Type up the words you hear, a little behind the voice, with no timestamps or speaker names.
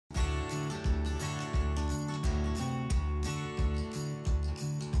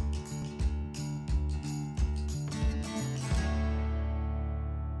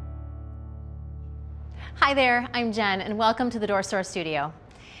Hi there, I'm Jen and welcome to the Door Store Studio.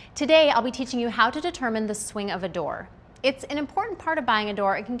 Today I'll be teaching you how to determine the swing of a door. It's an important part of buying a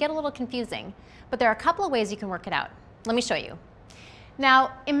door. It can get a little confusing, but there are a couple of ways you can work it out. Let me show you.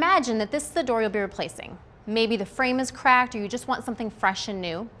 Now imagine that this is the door you'll be replacing. Maybe the frame is cracked or you just want something fresh and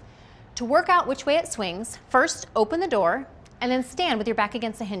new. To work out which way it swings, first open the door and then stand with your back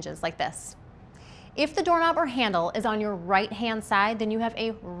against the hinges like this. If the doorknob or handle is on your right hand side, then you have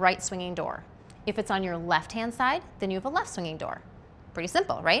a right swinging door. If it's on your left hand side, then you have a left swinging door. Pretty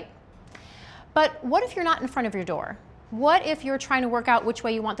simple, right? But what if you're not in front of your door? What if you're trying to work out which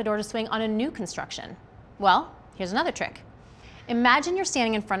way you want the door to swing on a new construction? Well, here's another trick. Imagine you're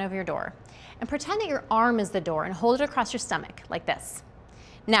standing in front of your door and pretend that your arm is the door and hold it across your stomach like this.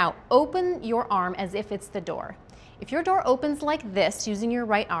 Now open your arm as if it's the door. If your door opens like this using your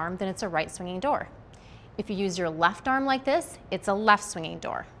right arm, then it's a right swinging door. If you use your left arm like this, it's a left swinging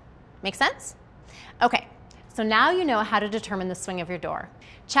door. Make sense? Okay, so now you know how to determine the swing of your door.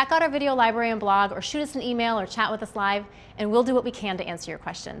 Check out our video library and blog, or shoot us an email or chat with us live, and we'll do what we can to answer your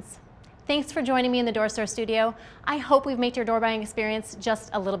questions. Thanks for joining me in the Door Store Studio. I hope we've made your door buying experience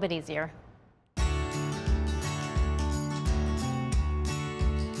just a little bit easier.